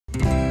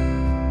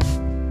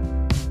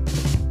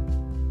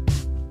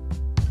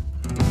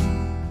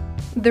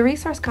The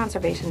Resource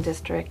Conservation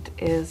District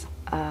is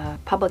a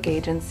public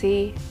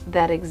agency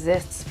that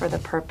exists for the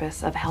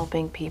purpose of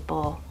helping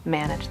people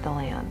manage the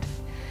land.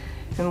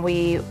 And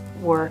we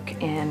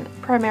work in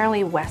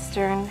primarily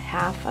western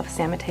half of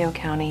San Mateo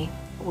County.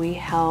 We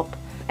help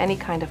any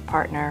kind of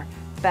partner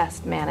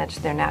best manage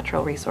their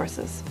natural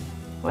resources,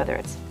 whether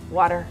it's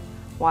water,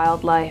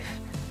 wildlife,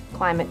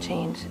 climate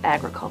change,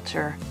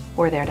 agriculture.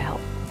 We're there to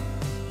help.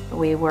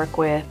 We work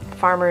with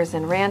farmers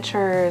and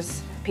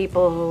ranchers,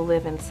 people who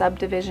live in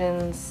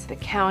subdivisions, the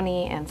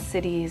county and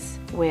cities,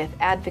 with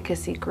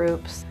advocacy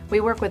groups. We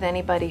work with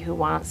anybody who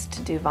wants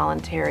to do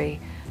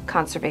voluntary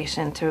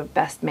conservation to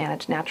best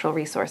manage natural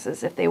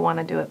resources. If they want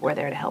to do it, we're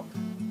there to help.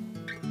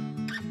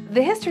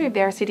 The history of the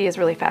RCD is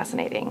really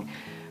fascinating.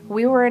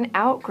 We were an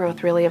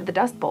outgrowth, really, of the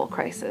Dust Bowl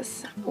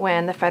crisis,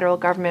 when the federal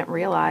government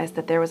realized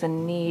that there was a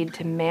need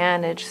to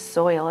manage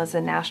soil as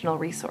a national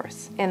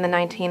resource. In the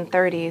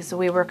 1930s,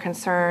 we were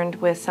concerned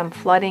with some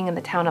flooding in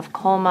the town of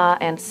Colma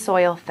and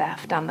soil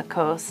theft on the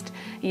coast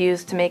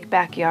used to make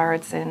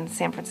backyards in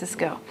San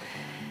Francisco.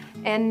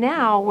 And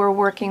now we're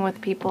working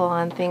with people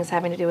on things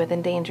having to do with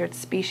endangered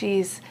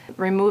species,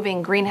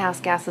 removing greenhouse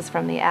gases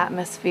from the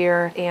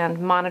atmosphere, and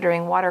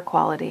monitoring water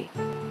quality.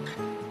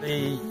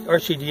 The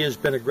RCD has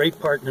been a great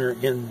partner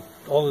in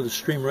all of the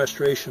stream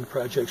restoration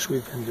projects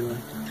we've been doing.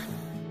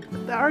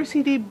 The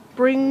RCD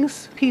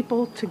brings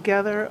people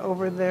together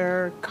over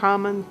their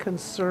common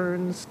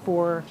concerns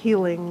for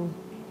healing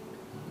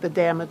the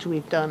damage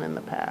we've done in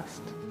the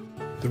past.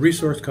 The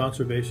Resource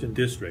Conservation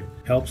District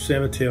helps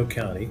San Mateo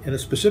County, and it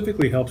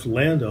specifically helps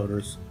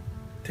landowners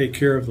take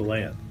care of the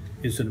land.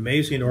 It's an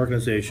amazing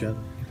organization,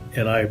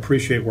 and I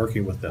appreciate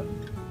working with them.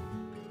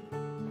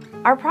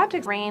 Our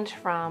projects range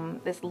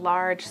from this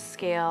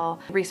large-scale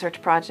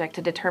research project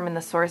to determine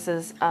the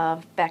sources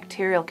of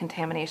bacterial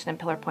contamination in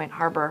Pillar Point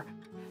Harbor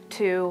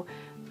to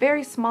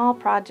very small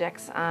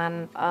projects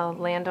on a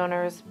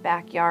landowner's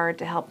backyard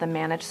to help them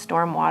manage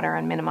stormwater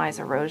and minimize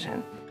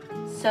erosion.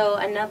 So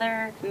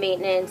another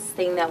maintenance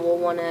thing that we'll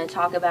want to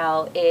talk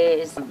about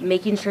is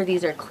making sure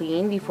these are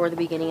clean before the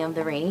beginning of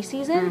the rainy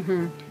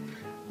season.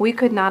 We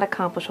could not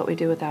accomplish what we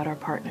do without our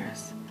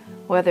partners.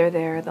 Whether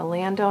they're the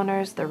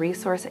landowners, the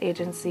resource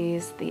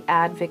agencies, the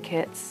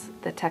advocates,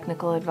 the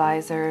technical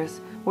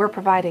advisors, we're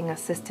providing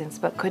assistance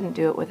but couldn't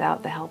do it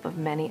without the help of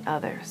many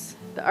others.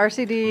 The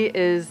RCD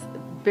is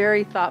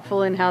very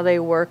thoughtful in how they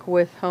work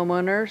with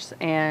homeowners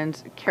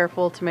and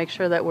careful to make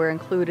sure that we're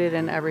included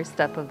in every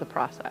step of the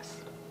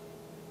process.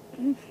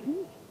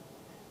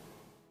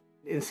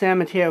 In San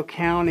Mateo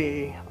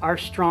County, our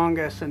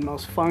strongest and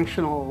most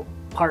functional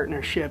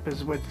partnership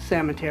is with the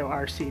San Mateo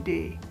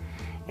RCD.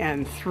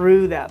 And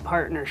through that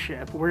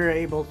partnership, we're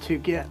able to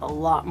get a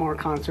lot more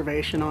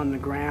conservation on the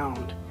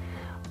ground.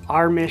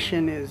 Our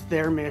mission is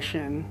their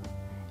mission,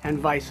 and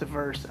vice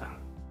versa.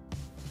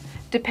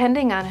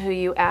 Depending on who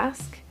you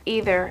ask,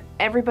 either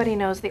everybody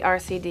knows the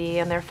RCD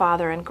and their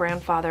father and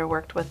grandfather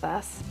worked with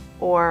us,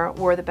 or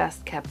we're the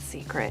best kept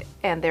secret,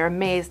 and they're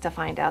amazed to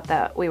find out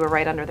that we were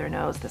right under their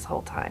nose this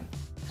whole time.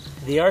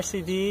 The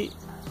RCD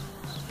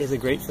is a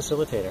great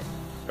facilitator.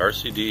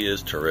 RCD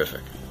is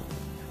terrific.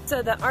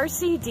 So the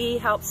RCD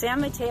helps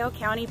San Mateo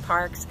County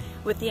Parks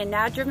with the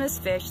anadromous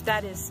fish,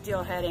 that is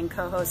steelhead and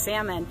coho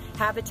salmon,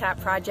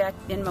 habitat project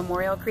in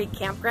Memorial Creek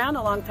Campground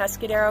along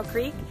Pescadero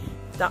Creek.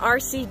 The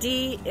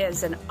RCD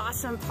is an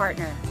awesome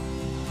partner.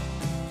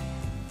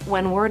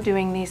 When we're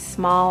doing these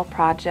small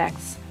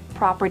projects,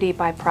 property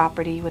by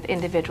property, with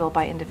individual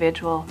by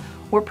individual,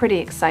 we're pretty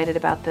excited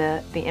about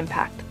the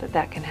impact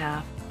that can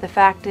have. The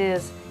fact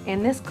is,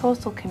 in this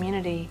coastal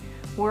community,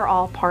 we're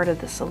all part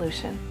of the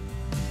solution.